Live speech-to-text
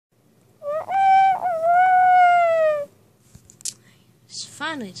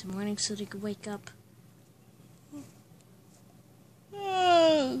finally it's morning so they could wake up.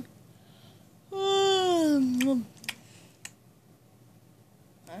 Huh?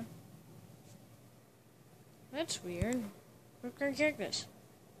 That's weird. Where can I check this?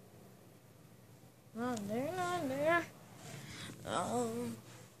 Not there, not there.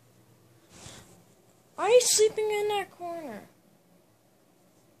 Why are you sleeping in that corner?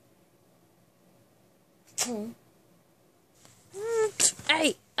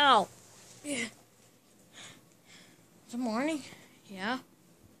 Hey! Oh! Yeah. Is it morning? Yeah.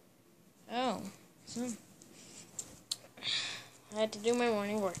 Oh. So I had to do my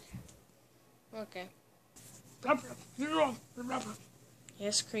morning work. Okay.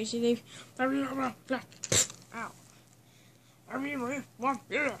 Yes, Crazy Dave. Ow.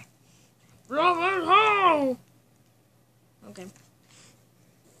 Okay.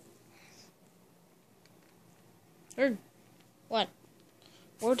 Hey. What?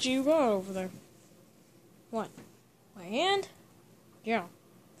 What do you got over there? What? My hand? Yeah.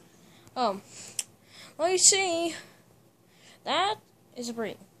 Oh. Well, you see, that is a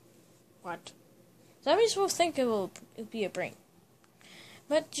brain. What? Some people think it will be a brain.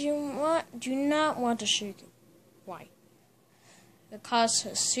 But do not want to shake it. Why? It causes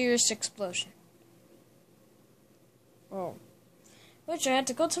a serious explosion. Oh. Which I had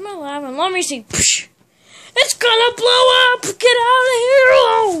to go to my lab and let me see. Psh! It's gonna blow up! Get out of here!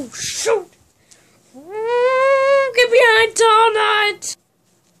 Oh, shoot! Get behind Donut!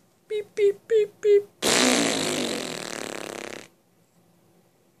 Beep, beep, beep, beep.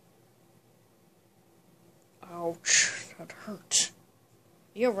 Ouch, that hurts.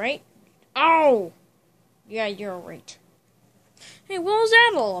 You're right? Oh! Yeah, you're right. Hey, what was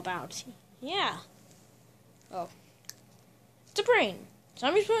that all about? Yeah. Oh. It's a brain.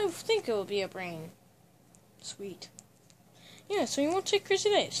 Some people think it will be a brain. Sweet. Yeah, so you won't take Crazy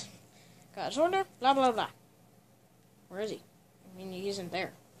Days. Got his order, blah, blah, blah. Where is he? I mean, he isn't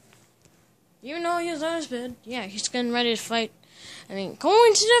there. You know he's on his bed. Yeah, he's getting ready to fight. I mean,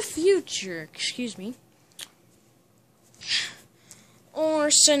 going to the future. Excuse me.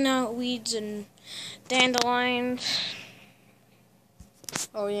 Or send out weeds and dandelions.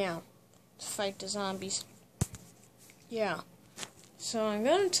 Oh, yeah. To fight the zombies. Yeah. So I'm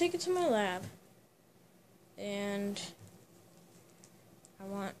going to take it to my lab. And I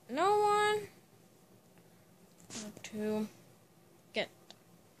want no one to get.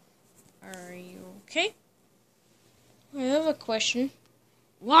 Are you okay? I have a question.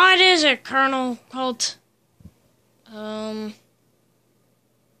 What is it, Colonel Holt?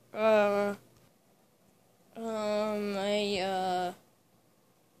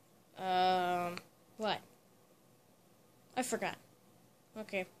 What? I forgot.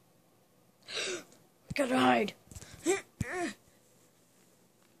 Okay. I gotta hide.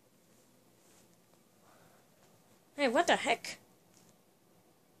 Hey, what the heck?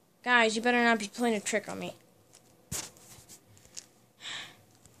 Guys, you better not be playing a trick on me.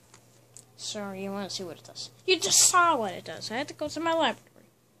 Sorry, you want to see what it does. You just saw what it does. I had to go to my laboratory.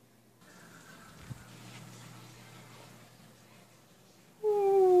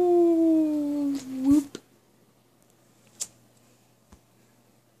 Ooh, whoop.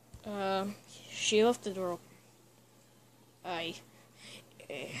 She left the door open.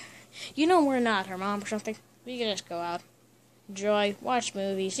 You know we're not her mom or something. We can just go out, enjoy, watch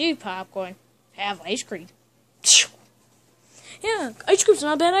movies, eat popcorn, have ice cream. Yeah, ice cream's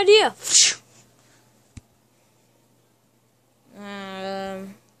not a bad idea.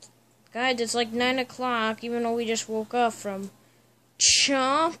 Guys, it's like 9 o'clock, even though we just woke up from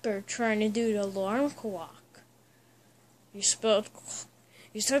Chomper trying to do the alarm clock. You said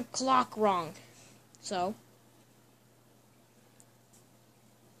clock wrong. So,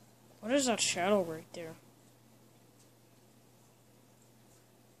 what is that shadow right there?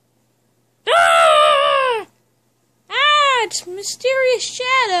 Ah! Ah! It's mysterious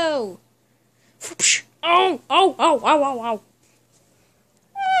shadow. Oh! Oh! Oh! Oh! Oh! Oh!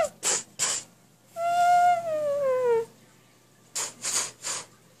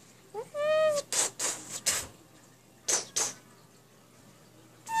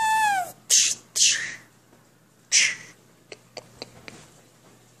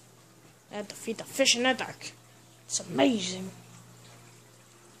 I had to feed the fish in the dark. It's amazing.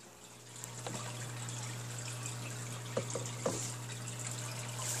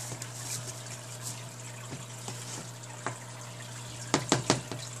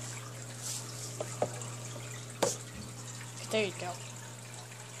 There you go.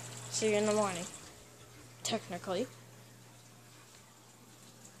 See you in the morning. Technically.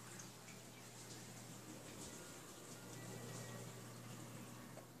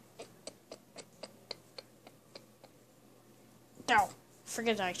 No,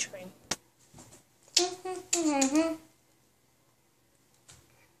 forget the ice cream.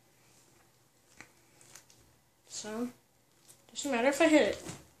 So, doesn't matter if I hit it.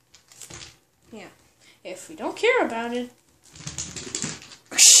 Yeah. If we don't care about it.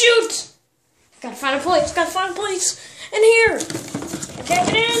 Shoot! Gotta find a place. In here! I can't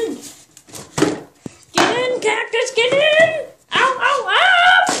get in! Get in, cactus! Get in! Ow, ow,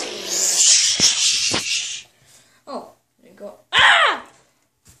 ow! Oh, there you go. Ah!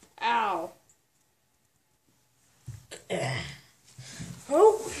 Ow.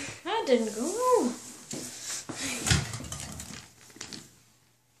 Oh, that didn't go.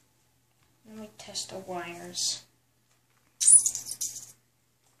 Let me test the wires.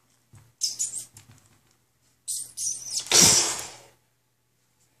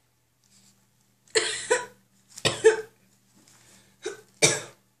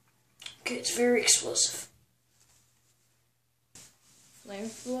 Okay, it's very explosive. Flame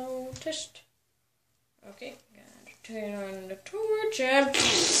flow test. Okay, gotta turn on the torch and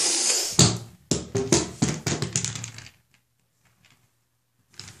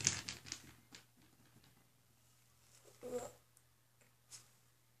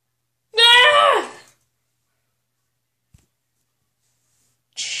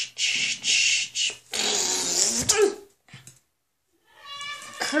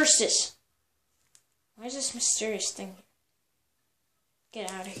curses. Why is this mysterious thing?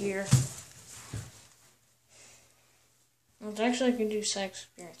 Get out of here. Well, actually, I can do sex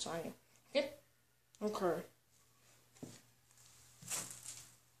experience on you. Yep. Okay.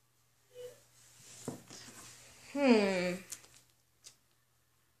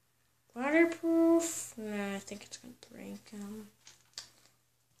 Waterproof? Nah, I think it's gonna break.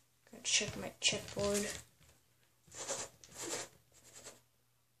 Gotta check my chipboard.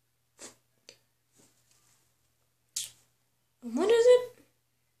 What is it?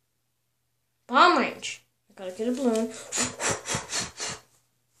 Bomb range. I gotta get a balloon.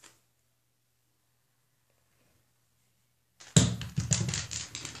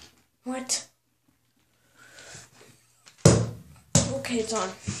 What? Okay, it's on.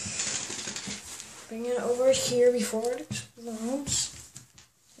 Bring it over here before it explodes.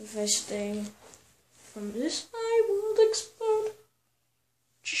 If I stay from this side, will it explode?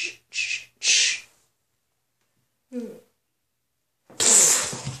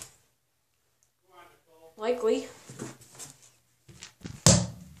 Likely.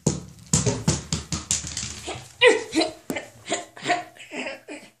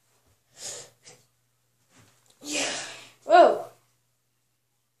 Yeah. Whoa.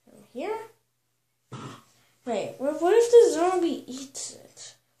 From here? Wait, what if the zombie eats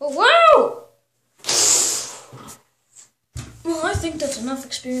it? Whoa! Well, I think that's enough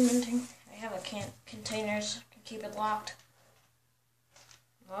experimenting. I have a containers to keep it locked.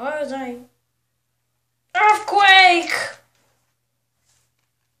 What was I? Earthquake!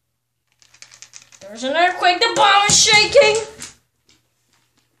 There's an earthquake. The bomb is shaking.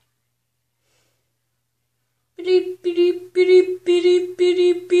 Beep beep beep beep beep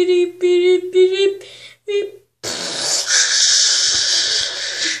beep beep beep beep beep.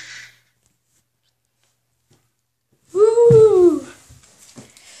 Woo!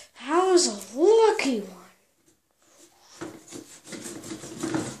 That was a lucky one.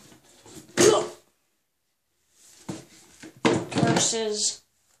 Versus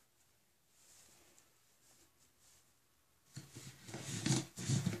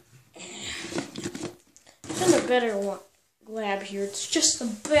in a better one lab here. It's just the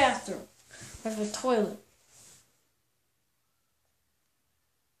bathroom or the toilet.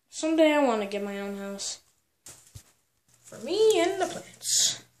 Someday I want to get my own house for me and the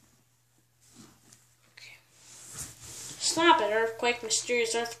plants. Okay. Stop it, earthquake,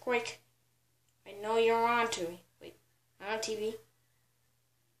 mysterious earthquake. I know you're on to me. Wait, on TV?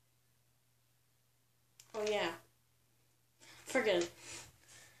 Oh yeah. Forget it.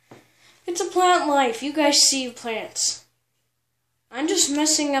 It's a plant life. You guys see plants. I'm just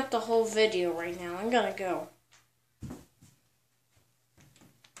messing up the whole video right now. I'm gonna go.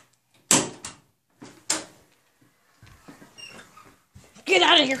 Get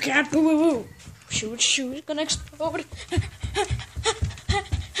out of here, cat! Boo boo boo! Shoot, it's gonna explode.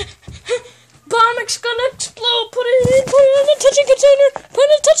 Bomb's gonna explode! Put it in a touching container! Put it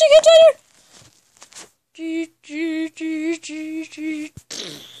in a touching container!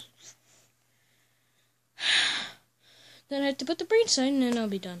 Then I have to put the brain sign and then I'll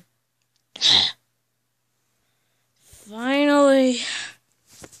be done. Finally.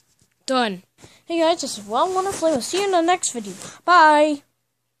 Done. Hey guys, this is Well Wonderfully. We'll see you in the next video. Bye.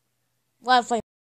 Loud flame.